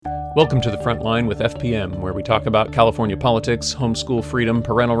Welcome to the Front Line with FPM, where we talk about California politics, homeschool freedom,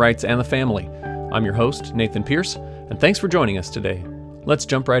 parental rights, and the family. I'm your host, Nathan Pierce, and thanks for joining us today. Let's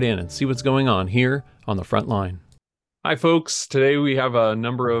jump right in and see what's going on here on the Front Line. Hi, folks. Today we have a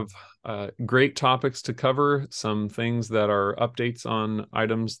number of great topics to cover, some things that are updates on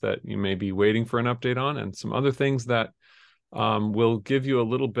items that you may be waiting for an update on, and some other things that will give you a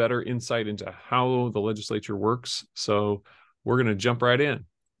little better insight into how the legislature works. So we're going to jump right in.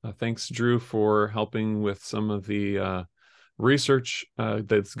 Thanks, Drew, for helping with some of the research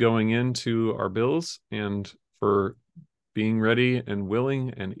that's going into our bills and for being ready and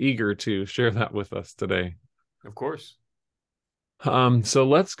willing and eager to share that with us today. Of course. So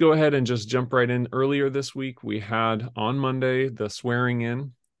let's go ahead and just jump right in. Earlier this week, we had on Monday the swearing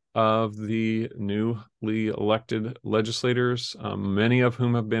in of the newly elected legislators, many of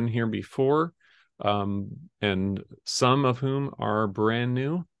whom have been here before, and some of whom are brand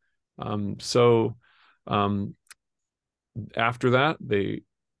new. After that,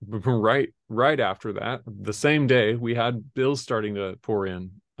 right after that, the same day, we had bills starting to pour in.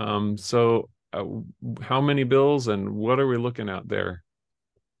 How many bills and what are we looking at there?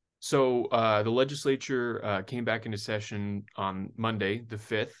 So the legislature came back into session on Monday, the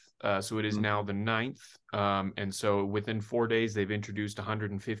 5th. So it is now the 9th. And so within 4 days, they've introduced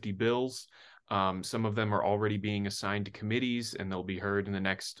 150 bills. Some of them are already being assigned to committees, and they'll be heard in the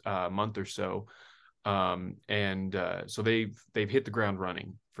next month or so. So they've hit the ground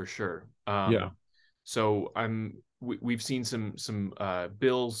running for sure. So we've seen some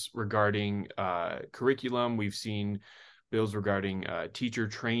bills regarding curriculum. We've seen bills regarding teacher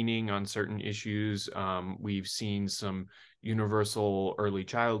training on certain issues. We've seen some universal early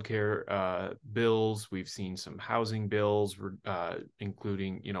childcare bills. We've seen some housing bills,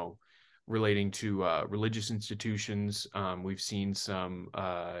 including, relating to religious institutions. We've seen some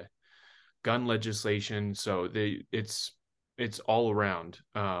gun legislation. So it's all around.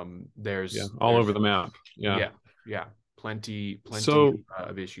 There's over the map. Yeah. Plenty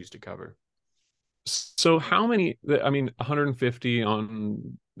of issues to cover. So how many? 150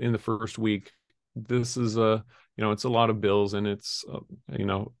 in the first week. This is it's a lot of bills, and it's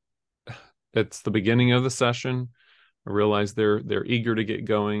it's the beginning of the session. I realize they're eager to get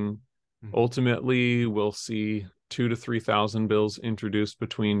going. Mm-hmm. Ultimately, we'll see 2,000 to 3,000 bills introduced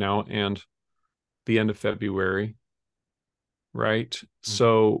between now and the end of February, right? Mm-hmm.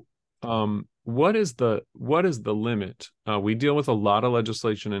 So, what is the limit? We deal with a lot of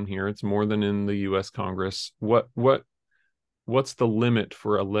legislation in here. It's more than in the U.S. Congress. What's the limit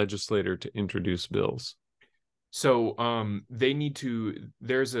for a legislator to introduce bills? So they need to.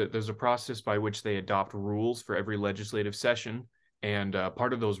 There's a process by which they adopt rules for every legislative session, and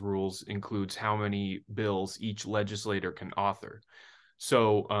part of those rules includes how many bills each legislator can author.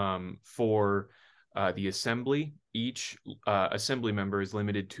 So for the assembly, each assembly member is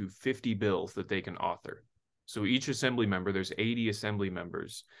limited to 50 bills that they can author. So each assembly member, there's 80 assembly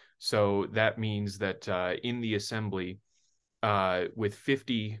members. So that means that in the assembly, with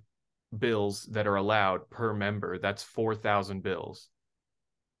 50 bills that are allowed per member, that's 4,000 bills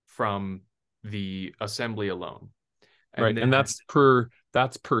from the assembly alone. And that's per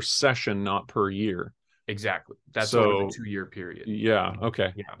session, not per year. Exactly. That's over the 2-year period. Yeah.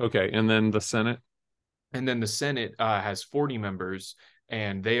 Okay. Yeah. Okay. And then the Senate? And then the Senate has 40 members,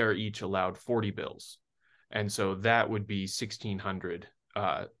 and they are each allowed 40 bills. And so that would be 1,600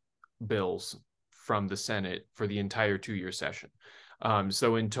 bills from the Senate for the entire 2-year session.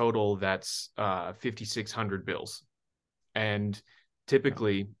 So in total, that's 5,600 bills. And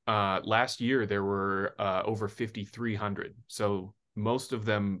typically, last year, there were over 5,300. So most of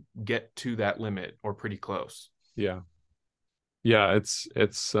them get to that limit or pretty close. Yeah. It's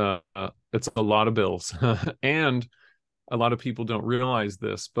a lot of bills. And a lot of people don't realize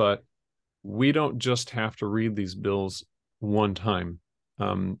this, but we don't just have to read these bills one time.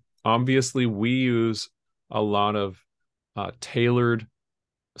 Obviously, we use a lot of tailored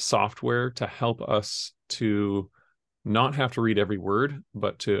software to help us to not have to read every word,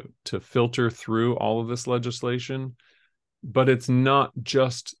 but to filter through all of this legislation. But it's not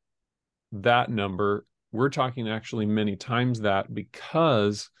just that number. We're talking actually many times that,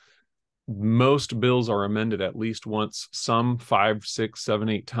 because most bills are amended at least once, some 5, 6, 7,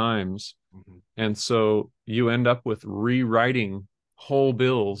 8 times. Mm-hmm. And so you end up with rewriting whole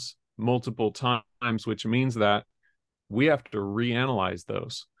bills multiple times, which means that we have to reanalyze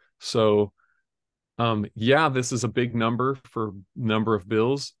those. So, this is a big number for number of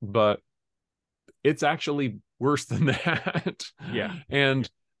bills, but it's actually worse than that. Yeah. And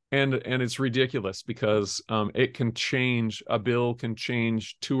and it's ridiculous because it can change, a bill can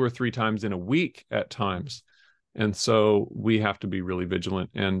change 2 or 3 times in a week at times. And so we have to be really vigilant.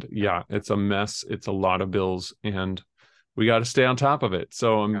 And yeah, it's a mess. It's a lot of bills, and we got to stay on top of it.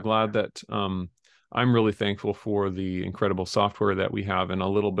 So I'm glad that I'm really thankful for the incredible software that we have. And a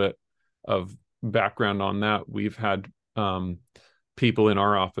little bit of background on that, we've had people in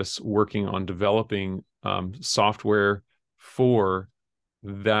our office working on developing software for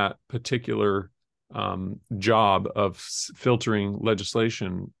that particular job of filtering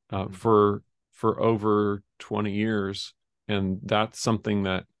legislation for over 20 years. And that's something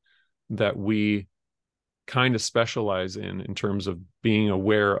that we kind of specialize in terms of being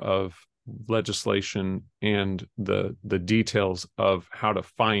aware of legislation and the details of how to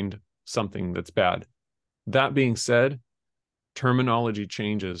find something that's bad. That being said, terminology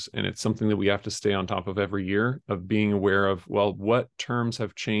changes, and it's something that we have to stay on top of every year, of being aware of, well, what terms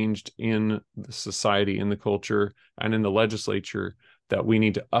have changed in the society, in the culture, and in the legislature that we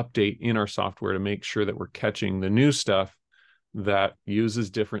need to update in our software to make sure that we're catching the new stuff that uses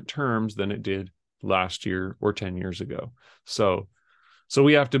different terms than it did last year or 10 years ago. So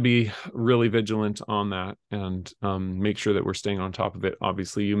we have to be really vigilant on that and make sure that we're staying on top of it.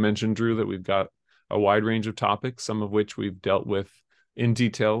 Obviously, you mentioned, Drew, that we've got a wide range of topics, some of which we've dealt with in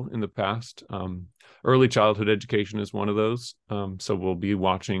detail in the past. Early childhood education is one of those. So we'll be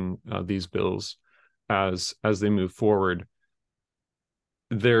watching these bills as they move forward.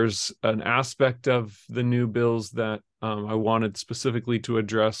 There's an aspect of the new bills that I wanted specifically to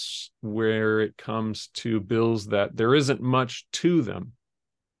address, where it comes to bills that there isn't much to them.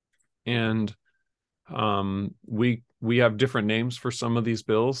 And we have different names for some of these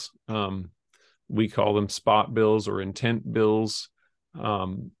bills. We call them spot bills or intent bills.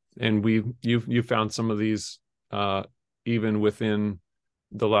 And you found some of these even within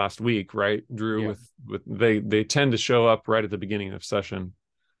the last week, right, Drew? Yeah. With they tend to show up right at the beginning of session,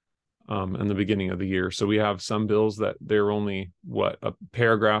 and the beginning of the year. So we have some bills that they're only a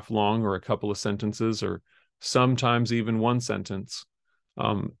paragraph long, or a couple of sentences, or sometimes even one sentence.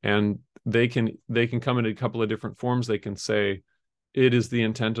 And they can come in a couple of different forms. They can say, it is the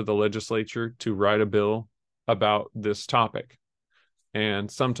intent of the legislature to write a bill about this topic.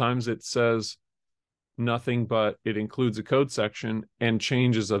 And sometimes it says nothing, but it includes a code section and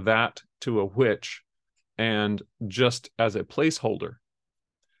changes a that to a which, and just as a placeholder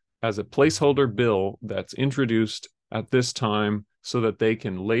bill that's introduced at this time, so that they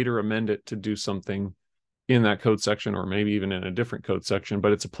can later amend it to do something in that code section, or maybe even in a different code section.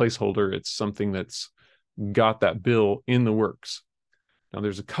 But it's a placeholder. It's something that's got that bill in the works. Now,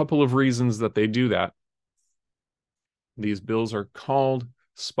 there's a couple of reasons that they do that. These bills are called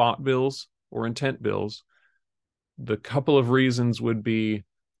spot bills or intent bills. The couple of reasons would be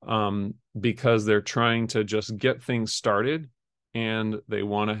because they're trying to just get things started, and they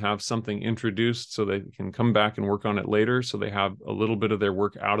want to have something introduced so they can come back and work on it later. So they have a little bit of their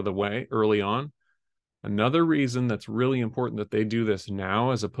work out of the way early on. Another reason that's really important that they do this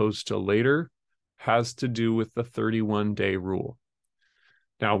now as opposed to later has to do with the 31-day rule.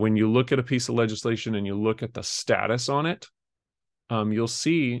 Now, when you look at a piece of legislation and you look at the status on it, you'll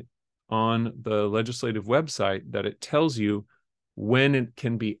see on the legislative website that it tells you when it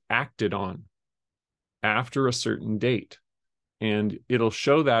can be acted on after a certain date. And it'll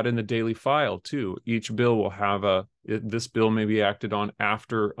show that in the daily file too. Each bill will have this bill may be acted on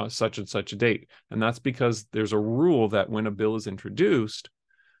after such and such a date. And that's because there's a rule that when a bill is introduced,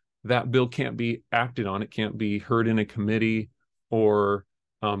 that bill can't be acted on. It can't be heard in a committee or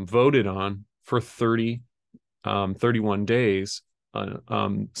voted on for 31 days,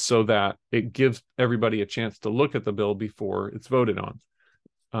 so that it gives everybody a chance to look at the bill before it's voted on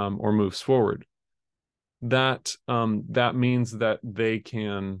or moves forward. That means that they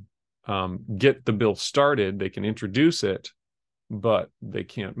can get the bill started, they can introduce it, but they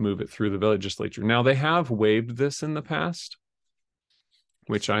can't move it through the legislature. Now, they have waived this in the past,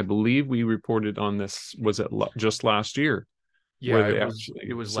 which I believe we reported on this, was it just last year? Yeah,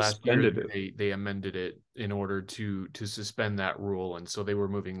 it was last year that they amended it in order to suspend that rule, and so they were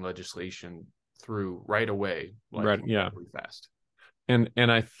moving legislation through right away, right? Yeah, really fast. And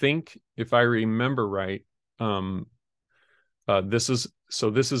I think, if I remember right, this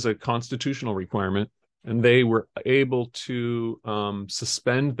is a constitutional requirement, and they were able to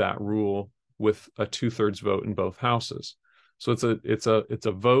suspend that rule with a 2/3 vote in both houses. So it's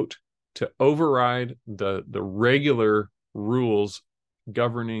a vote to override the regular rules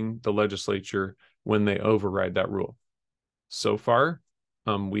governing the legislature when they override that rule. So far,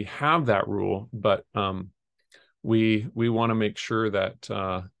 we have that rule, but we want to make sure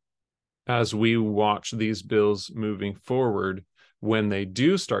that as we watch these bills moving forward, when they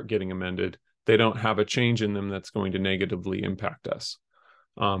do start getting amended, they don't have a change in them that's going to negatively impact us.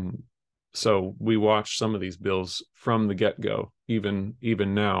 So we watch some of these bills from the get-go. Even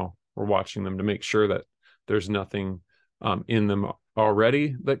now, we're watching them to make sure that there's nothing in them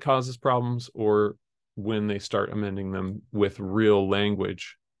already that causes problems, or when they start amending them with real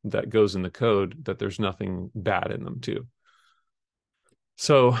language that goes in the code, that there's nothing bad in them too.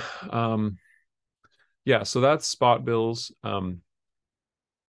 So yeah, so that's spot bills.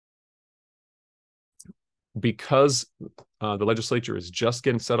 Because the legislature is just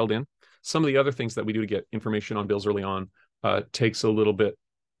getting settled in, some of the other things that we do to get information on bills early on takes a little bit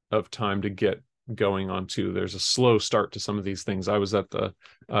of time to get going on too. There's a slow start to some of these things. I was at the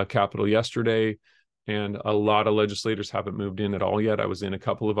Capitol yesterday, and a lot of legislators haven't moved in at all yet. I was in a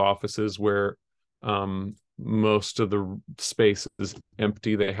couple of offices where most of the space is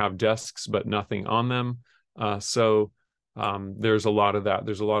empty. They have desks, but nothing on them. So there's a lot of that.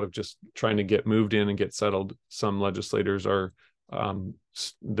 There's a lot of just trying to get moved in and get settled. Some legislators are,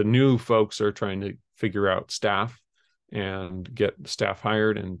 the new folks are trying to figure out staff and get staff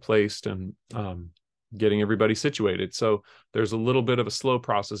hired and placed, and getting everybody situated. So there's a little bit of a slow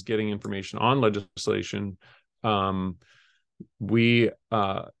process getting information on legislation. We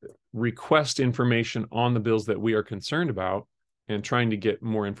request information on the bills that we are concerned about, and trying to get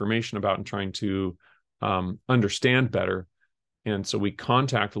more information about, and trying to understand better. And so we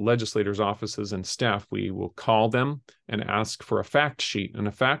contact legislators' offices and staff. We will call them and ask for a fact sheet. And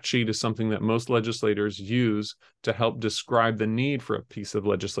a fact sheet is something that most legislators use to help describe the need for a piece of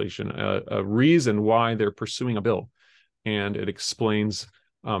legislation, a reason why they're pursuing a bill. And it explains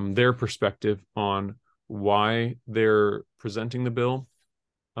their perspective on why they're presenting the bill,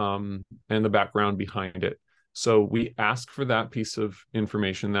 and the background behind it. So we ask for that piece of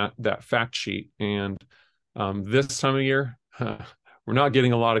information, that fact sheet. And this time of year, we're not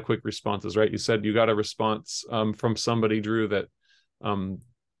getting a lot of quick responses, right? You said you got a response from somebody, Drew, that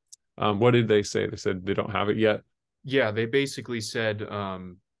what did they say? They said they don't have it yet. Yeah, they basically said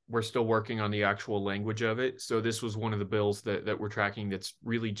we're still working on the actual language of it. So this was one of the bills that we're tracking that's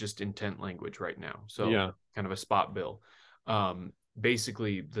really just intent language right now. So yeah, kind of a spot bill.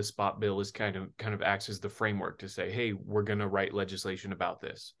 Basically, the spot bill is kind of acts as the framework to say, hey, we're going to write legislation about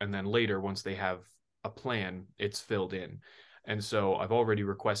this. And then later, once they have a plan, it's filled in. And so I've already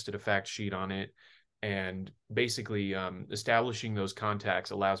requested a fact sheet on it. And basically, establishing those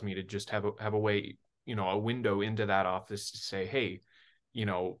contacts allows me to just have a way, a window into that office to say, hey,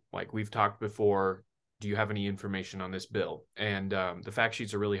 like we've talked before, do you have any information on this bill? And the fact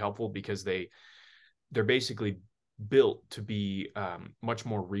sheets are really helpful because they're basically built to be much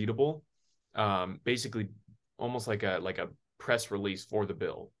more readable, basically almost like a press release for the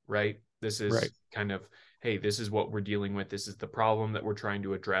bill, right? This is right. kind of, hey, this is what we're dealing with. This is the problem that we're trying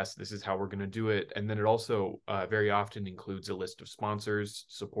to address. This is how we're going to do it. And then it also very often includes a list of sponsors,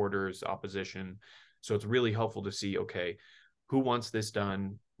 supporters, opposition. So it's really helpful to see, okay, who wants this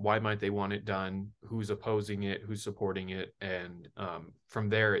done? Why might they want it done? Who's opposing it? Who's supporting it? And from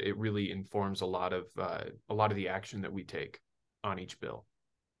there, it really informs a lot of the action that we take on each bill.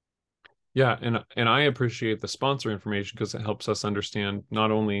 Yeah, and I appreciate the sponsor information because it helps us understand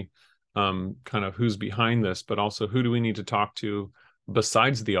not only kind of who's behind this, but also who do we need to talk to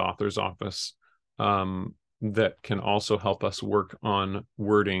besides the author's office, that can also help us work on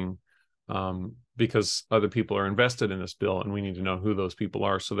wording, because other people are invested in this bill, and we need to know who those people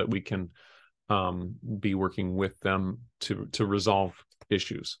are so that we can be working with them to resolve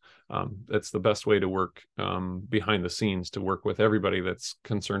issues. That's the best way to work behind the scenes, to work with everybody that's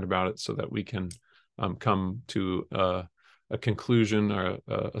concerned about it, so that we can come to a conclusion or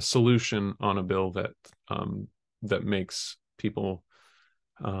a solution on a bill that makes people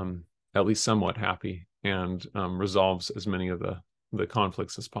at least somewhat happy, and resolves as many of the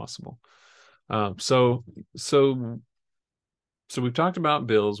conflicts as possible. So we've talked about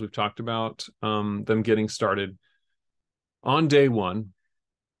bills. We've talked about them getting started. On day one,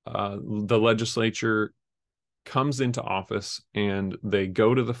 the legislature comes into office, and they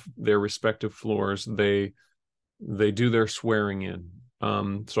go to their respective floors. They do their swearing in.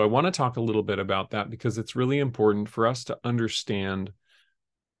 So I want to talk a little bit about that, because it's really important for us to understand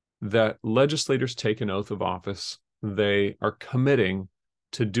that legislators take an oath of office. They are committing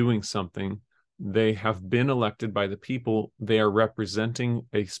to doing something. They have been elected by the people. They are representing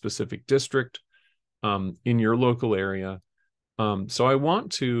a specific district in your local area. So I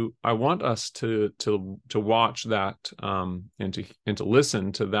want us to watch that, and to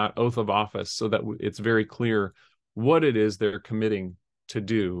listen to that oath of office, so that it's very clear what it is they're committing to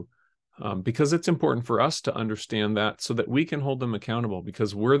do, because it's important for us to understand that so that we can hold them accountable,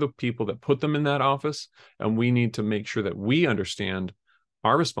 because we're the people that put them in that office, and we need to make sure that we understand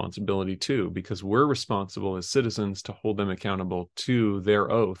our responsibility too, because we're responsible as citizens to hold them accountable to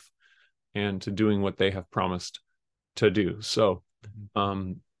their oath and to doing what they have promised to do. So,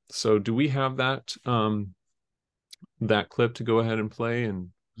 so do we have that that clip to go ahead and play? And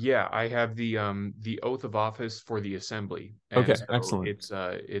yeah, I have the oath of office for the assembly. And okay, so excellent.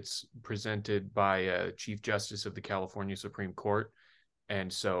 It's presented by Chief Justice of the California Supreme Court,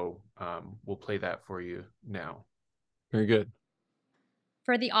 and so we'll play that for you now. Very good.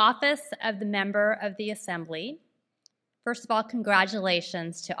 For the office of the member of the assembly, first of all,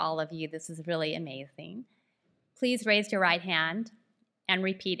 congratulations to all of you. This is really amazing. Please raise your right hand and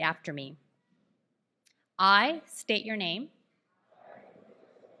repeat after me. I state your name.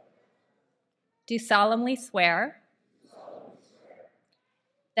 Do solemnly swear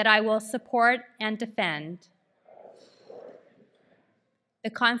that I will support and defend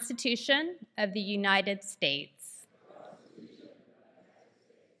the Constitution of the United States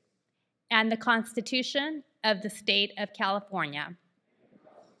and the Constitution of the State of California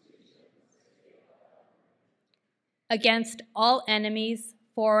against all enemies,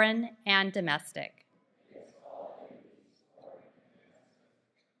 foreign and domestic.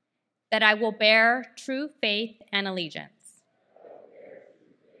 That I will bear true faith and allegiance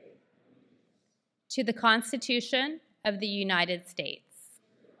to the Constitution of the United States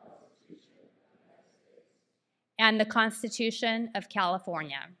and the Constitution of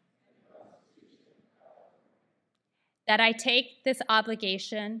California. That I take this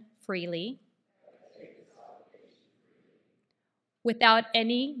obligation freely without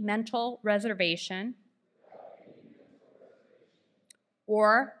any mental reservation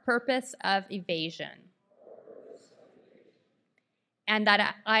or purpose of evasion, and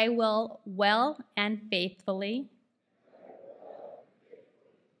that I will well and faithfully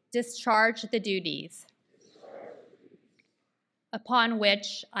discharge the duties upon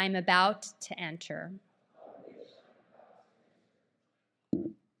which I'm about to enter.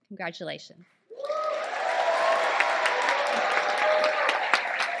 Congratulations.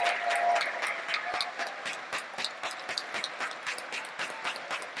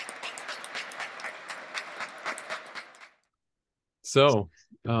 So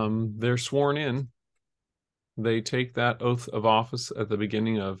they're sworn in. They take that oath of office at the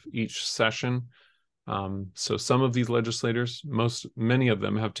beginning of each session. So some of these legislators, many of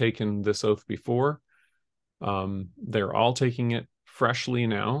them have taken this oath before. They're all taking it freshly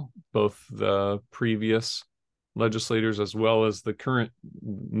now, both the previous legislators as well as the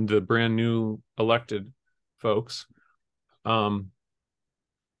brand new elected folks.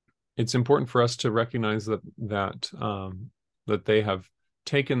 It's important for us to recognize that they have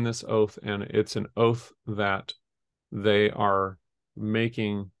taken this oath, and it's an oath that they are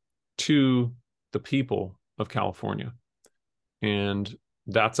making to the people of California, and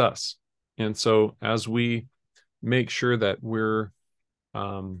that's us. And so as we make sure that we're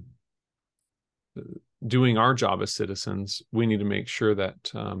doing our job as citizens, we need to make sure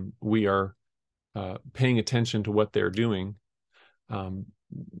that we are paying attention to what they're doing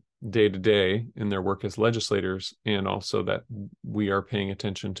day to day in their work as legislators, and also that we are paying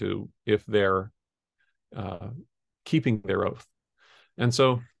attention to if they're keeping their oath. And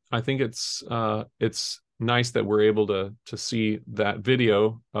so I think it's nice that we're able to see that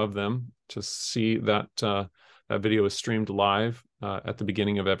video of them, to see that that video is streamed live at the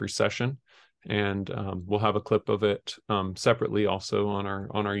beginning of every session, and we'll have a clip of it separately also on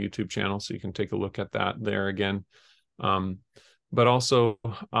our YouTube channel, so you can take a look at that there again. But also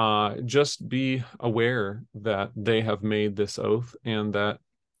just be aware that they have made this oath, and that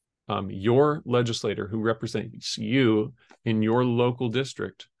your legislator who represents you in your local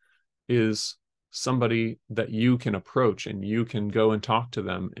district is somebody that you can approach, and you can go and talk to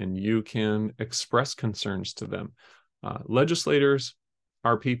them, and you can express concerns to them. Legislators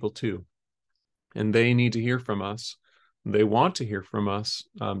are people too, and they need to hear from us. They want to hear from us,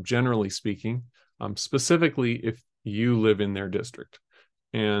 generally speaking, specifically if you live in their district.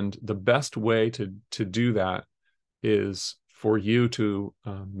 And the best way to do that is for you to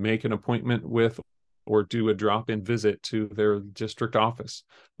make an appointment with or do a drop-in visit to their district office.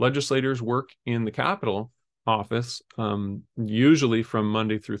 Legislators work in the Capitol office, usually from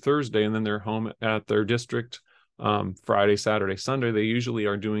Monday through Thursday, and then they're home at their district Friday, Saturday, Sunday. They usually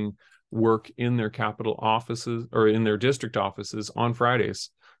are doing work in their Capitol offices or in their district offices on Fridays.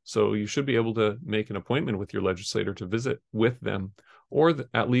 So you should be able to make an appointment with your legislator to visit with them, or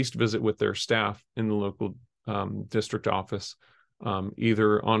at least visit with their staff in the local district office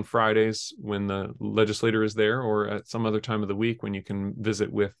either on Fridays when the legislator is there, or at some other time of the week when you can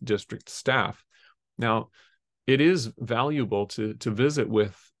visit with district staff. Now, it is valuable to visit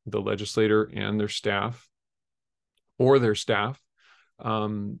with the legislator and their staff, or their staff,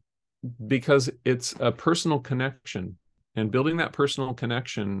 because it's a personal connection, and building that personal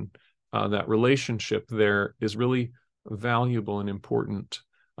connection, that relationship there, is really valuable and important,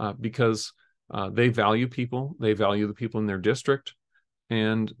 because they value people, they value the people in their district,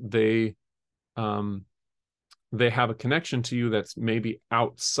 and they have a connection to you that's maybe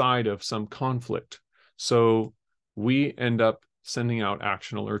outside of some conflict. So we end up sending out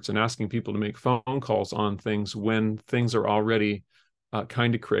action alerts and asking people to make phone calls on things when things are already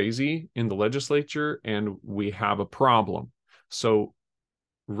kind of crazy in the legislature and we have a problem. So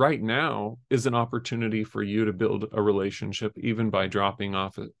right now is an opportunity for you to build a relationship, even by dropping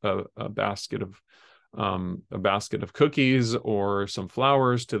off a basket of cookies or some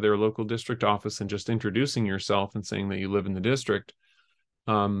flowers to their local district office and just introducing yourself and saying that you live in the district.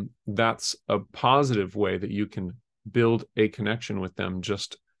 That's a positive way that you can build a connection with them.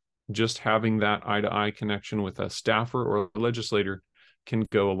 Just having that eye-to-eye connection with a staffer or a legislator can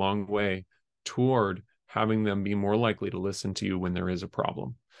go a long way toward having them be more likely to listen to you when there is a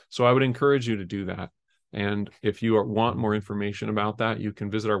problem. So I would encourage you to do that. And if you want more information about that, you can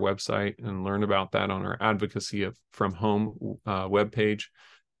visit our website and learn about that on our Advocacy from Home webpage.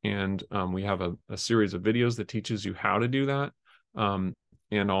 And we have a series of videos that teaches you how to do that.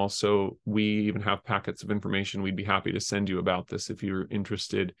 And also, we even have packets of information we'd be happy to send you about this if you're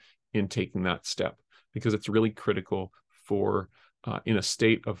interested in taking that step, because it's really critical for, in a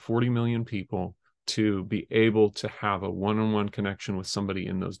state of 40 million people, to be able to have a one-on-one connection with somebody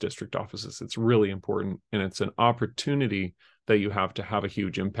in those district offices. It's really important, and it's an opportunity that you have to have a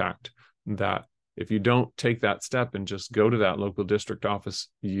huge impact, that if you don't take that step and just go to that local district office,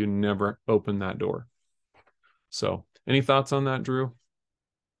 you never open that door. So any thoughts on that, Drew?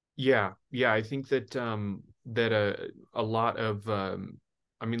 Yeah, I think that a lot of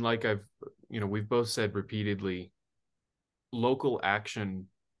I mean, like we've both said repeatedly, local action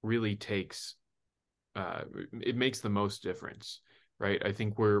really takes it makes the most difference, right? I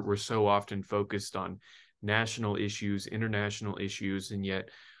think we're so often focused on national issues, international issues, and yet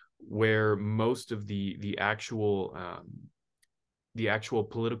where most of the actual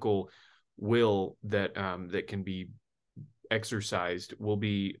political will that can be exercised will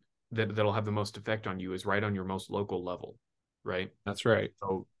be that'll have the most effect on you is right on your most local level, right? That's right.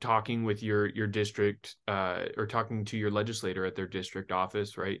 So talking with your district or talking to your legislator at their district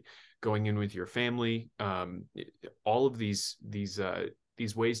office, right? Going in with your family, all of these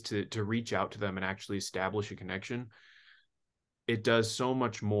ways to reach out to them and actually establish a connection. It does so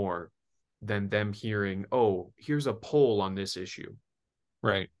much more than them hearing, oh, here's a poll on this issue.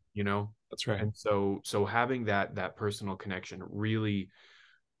 Right. That's right. And so having that personal connection really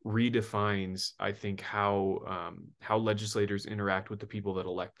redefines, I think, how legislators interact with the people that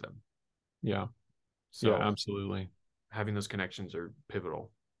elect them. Yeah. So yeah, absolutely. Having those connections are pivotal.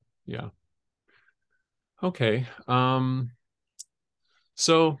 Yeah. Okay.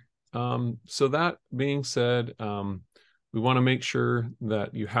 So that being said, we want to make sure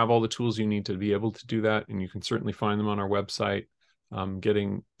that you have all the tools you need to be able to do that, and you can certainly find them on our website,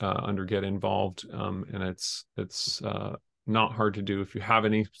 getting under Get Involved, and it's not hard to do. If you have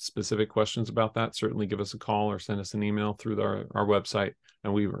any specific questions about that, certainly give us a call or send us an email through our website,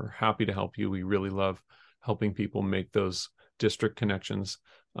 and we were happy to help you. We really love helping people make those district connections,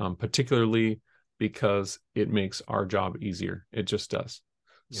 particularly because it makes our job easier. It just does.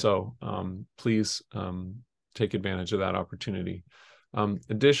 Yeah. So please take advantage of that opportunity.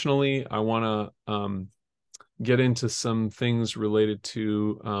 Additionally, I want to get into some things related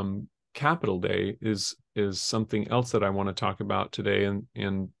to Capitol Day is something else that I want to talk about today.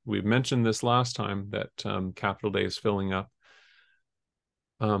 And we've mentioned this last time that Capitol Day is filling up.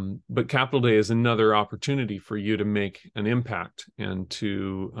 But Capitol Day is another opportunity for you to make an impact and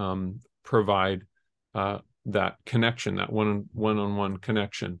to provide that connection, that one-on-one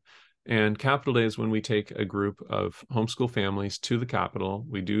connection. And Capitol Day is when we take a group of homeschool families to the Capitol.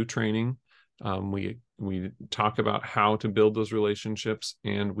 We do training. We talk about how to build those relationships,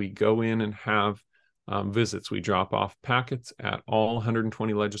 and we go in and have visits. We drop off packets at all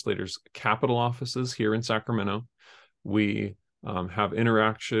 120 legislators' Capitol offices here in Sacramento. We have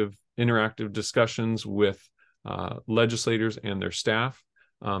interactive discussions with legislators and their staff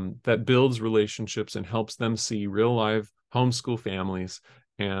that builds relationships and helps them see real live homeschool families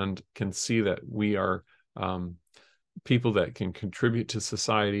and can see that we are people that can contribute to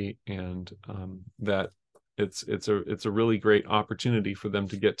society, and that it's a really great opportunity for them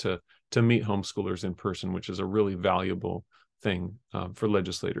to get to meet homeschoolers in person, which is a really valuable thing for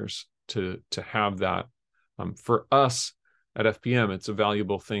legislators to have that. For us at FPM, it's a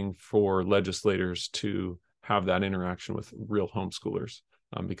valuable thing for legislators to have that interaction with real homeschoolers,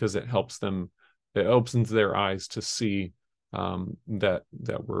 because it helps them, it opens their eyes to see that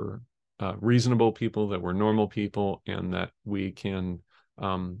we're reasonable people, that we're normal people, and that we can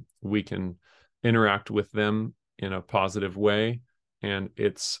interact with them in a positive way. And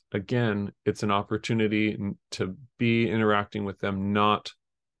it's an opportunity to be interacting with them not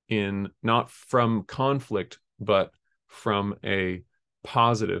from conflict, but from a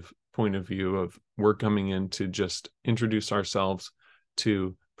positive point of view of, we're coming in to just introduce ourselves,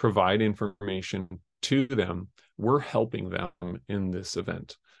 to provide information to them. We're helping them in this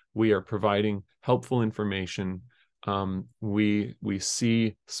event. We are providing helpful information. We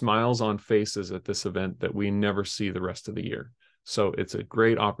see smiles on faces at this event that we never see the rest of the year. So it's a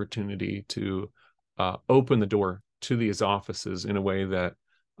great opportunity to open the door to these offices in a way that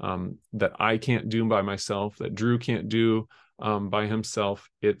I can't do by myself, that Drew can't do by himself.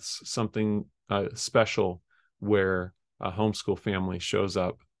 It's something special where a homeschool family shows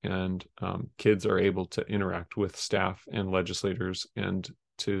up and kids are able to interact with staff and legislators and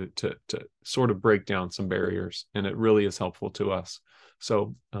to sort of break down some barriers. And it really is helpful to us.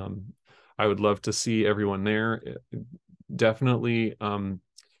 So I would love to see everyone there. Definitely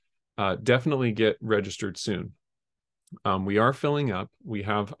get registered soon. We are filling up. We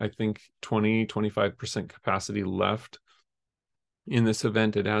have, I think, 20-25% capacity left in this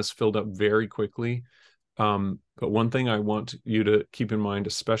event. It has filled up very quickly. But one thing I want you to keep in mind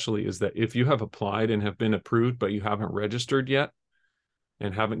especially is that if you have applied and have been approved, but you haven't registered yet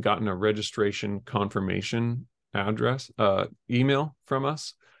and haven't gotten a registration confirmation address, email from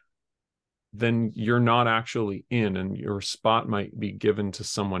us, then you're not actually in, and your spot might be given to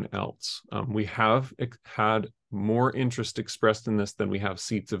someone else. We have had more interest expressed in this than we have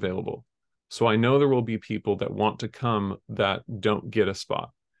seats available. So I know there will be people that want to come that don't get a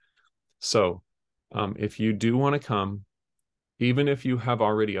spot. So if you do want to come, even if you have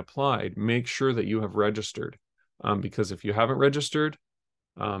already applied, make sure that you have registered, because if you haven't registered,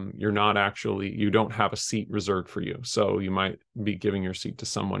 you don't have a seat reserved for you. So you might be giving your seat to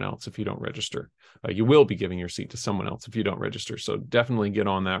someone else if you don't register. You will be giving your seat to someone else if you don't register. So definitely get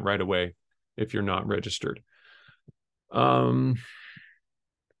on that right away if you're not registered.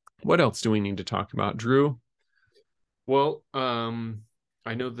 What else do we need to talk about, Drew? Well,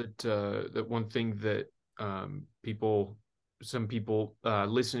 I know that that one thing that some people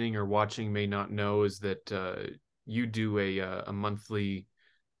listening or watching may not know is that you do a monthly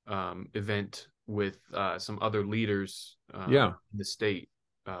event with some other leaders in the state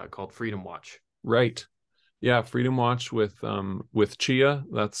called Freedom Watch. Right. Yeah, Freedom Watch with CHIA.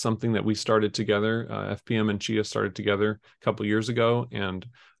 That's something that we started together. FPM and CHIA started together a couple of years ago, and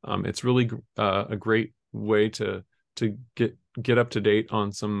it's really a great way to get up to date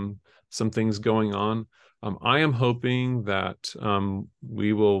on some things going on. I am hoping that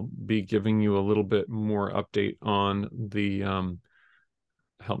we will be giving you a little bit more update on the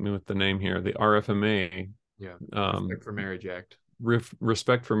help me with the name here, the RFMA. Yeah, Respect for Marriage Act.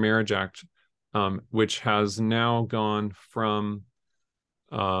 Respect for Marriage Act, which has now gone from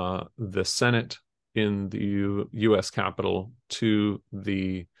the Senate in the U.S. Capitol to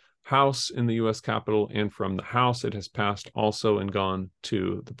the House in the U.S. Capitol, and from the House it has passed also and gone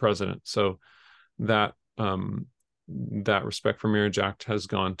to the president. So that Respect for Marriage Act has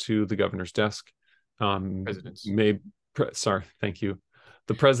gone to the governor's desk. Thank you.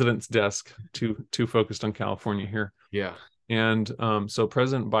 The president's desk, too focused on California here. Yeah. And so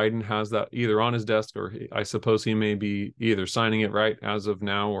President Biden has that either on his desk, or I suppose he may be either signing it right as of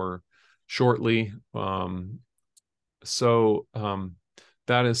now or shortly.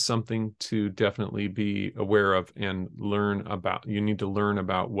 That is something to definitely be aware of and learn about. You need to learn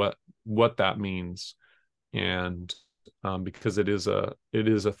about what that means, and because it is a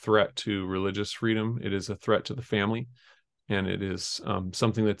threat to religious freedom, it is a threat to the family, and it is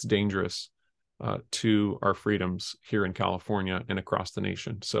something that's dangerous to our freedoms here in California and across the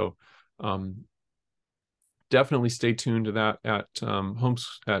nation. So definitely stay tuned to that at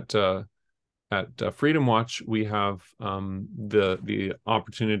Freedom Watch. We have the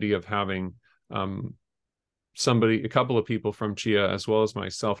opportunity of having a couple of people from CHIA as well as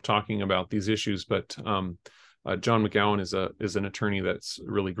myself talking about these issues. But John McGowan is an attorney that's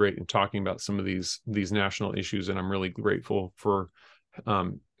really great in talking about some of these national issues, and I'm really grateful for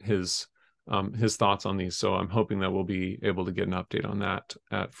his thoughts on these. So I'm hoping that we'll be able to get an update on that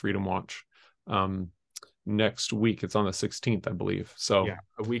at Freedom Watch. next week. It's on the 16th, I believe. So yeah,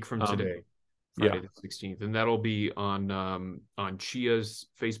 a week from today, yeah, Friday the 16th, and that'll be on CHIA's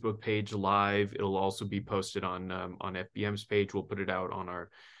Facebook page live. It'll also be posted on FBM's page. We'll put it out on our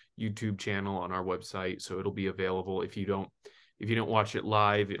YouTube channel, on our website, so it'll be available. If you don't watch it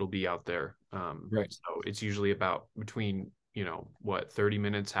live, it'll be out there. right. So it's usually about between 30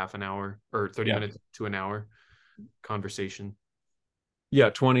 minutes, half an hour, or 30 minutes to an hour conversation. Yeah,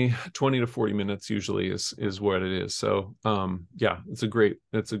 20 to 40 minutes usually is what it is. So yeah, it's a great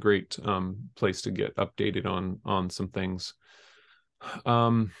place to get updated on some things.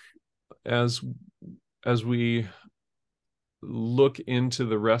 As we look into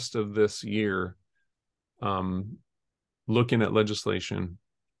the rest of this year, looking at legislation,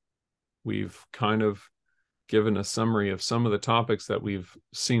 we've kind of given a summary of some of the topics that we've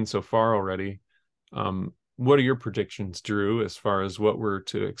seen so far already. What are your predictions, Drew, as far as what we're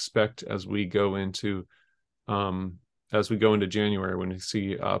to expect as we go into January, when we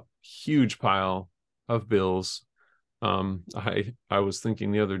see a huge pile of bills? I was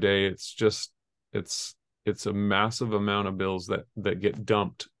thinking the other day, it's a massive amount of bills that get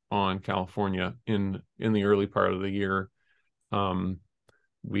dumped on California in the early part of the year.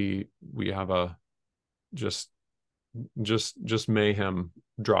 We have a just mayhem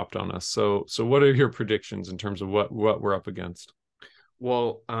dropped on us. So what are your predictions in terms of what we're up against?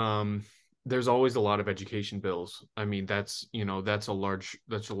 Well, there's always a lot of education bills. I mean, that's a large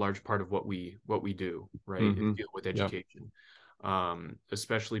part of what we do, right? Mm-hmm. Is deal with education,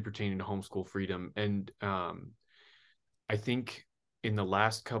 especially pertaining to homeschool freedom. And I think in the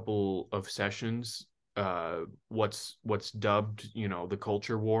last couple of sessions, what's dubbed, the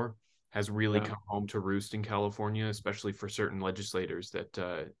culture war has really come home to roost in California, especially for certain legislators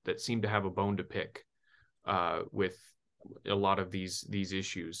that seem to have a bone to pick with a lot of these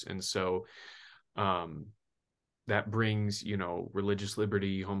issues. And so that brings, religious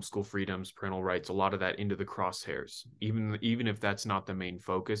liberty, homeschool freedoms, parental rights, a lot of that into the crosshairs, even if that's not the main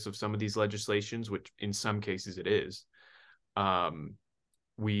focus of some of these legislations, which in some cases it is.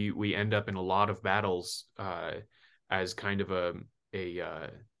 We end up in a lot of battles as kind of a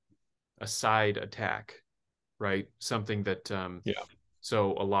side attack, right? Something that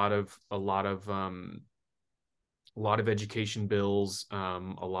so a lot of education bills, a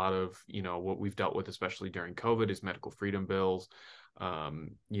lot of what we've dealt with, especially during COVID, is medical freedom bills,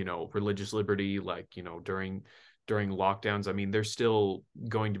 religious liberty, like during lockdowns. I mean, they're still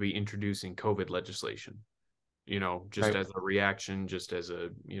going to be introducing COVID legislation, just as a reaction, just as a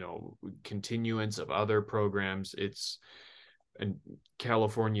continuance of other programs. And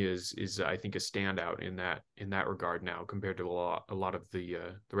California is I think a standout in that regard now, compared to a lot of the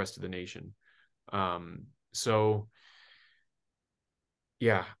rest of the nation. So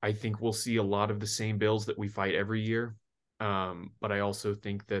yeah, I think we'll see a lot of the same bills that we fight every year. But I also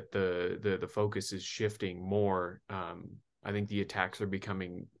think that the focus is shifting more. I think the attacks are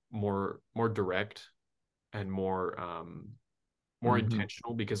becoming more direct and more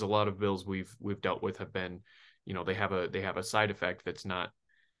intentional, because a lot of bills we've dealt with have been, they have a side effect that's not,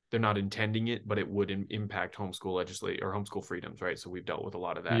 they're not intending it, but it would impact homeschool legislation or homeschool freedoms, right? So we've dealt with a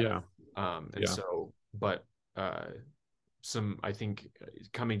lot of that. So, but I think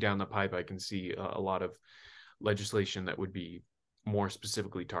coming down the pipe, I can see a lot of legislation that would be more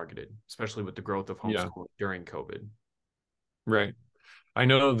specifically targeted, especially with the growth of homeschooling during COVID. Right. I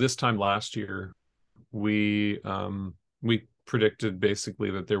know this time last year, we predicted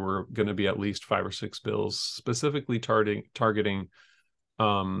basically that there were going to be at least 5 or 6 bills specifically targeting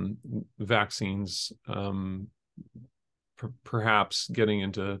vaccines, perhaps getting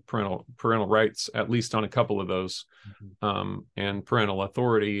into parental rights, at least on a couple of those, and parental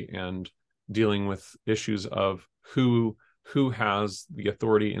authority, and dealing with issues of who has the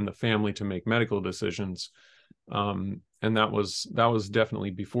authority in the family to make medical decisions. And that was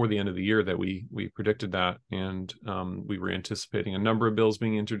definitely before the end of the year that we predicted that, and we were anticipating a number of bills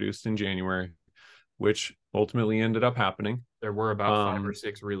being introduced in January, which ultimately ended up happening. There were about 5 or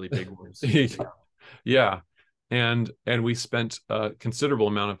 6 really big ones. Yeah, and we spent a considerable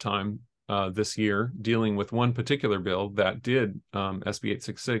amount of time this year dealing with one particular bill that did, SB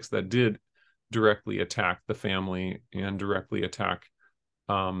 866, that did directly attack the family and directly attack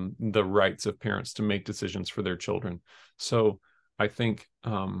the rights of parents to make decisions for their children. So I think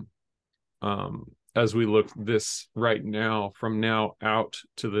as we look this right now, from now out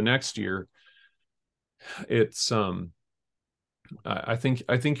to the next year, it's I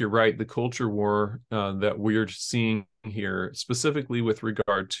think you're right. The culture war that we're seeing here, specifically with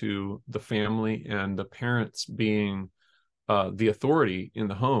regard to the family and the parents being the authority in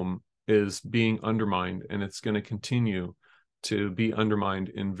the home, is being undermined, and it's going to continue to be undermined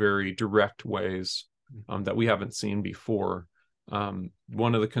in very direct ways that we haven't seen before.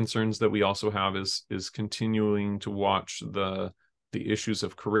 One of the concerns that we also have is continuing to watch the issues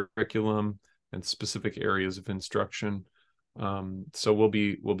of curriculum and specific areas of instruction. So we'll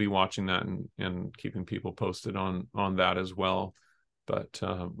be watching that and keeping people posted on that as well. But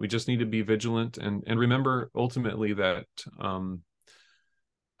we just need to be vigilant and remember ultimately that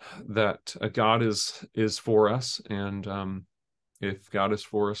God is for us, and if God is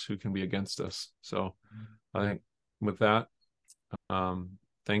for us, who can be against us? So I think with that,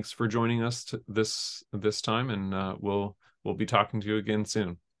 thanks for joining us this time, and we'll be talking to you again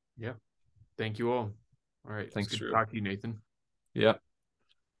soon. Yeah. Thank you all. All right. Thanks, Good Drew. to talk to you, Nathan. Yeah.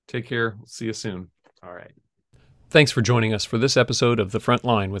 Take care. See you soon. All right. Thanks for joining us for this episode of The Front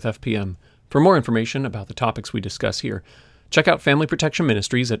Line with FPM. For more information about the topics we discuss here, check out Family Protection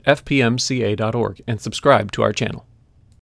Ministries at fpmca.org and subscribe to our channel.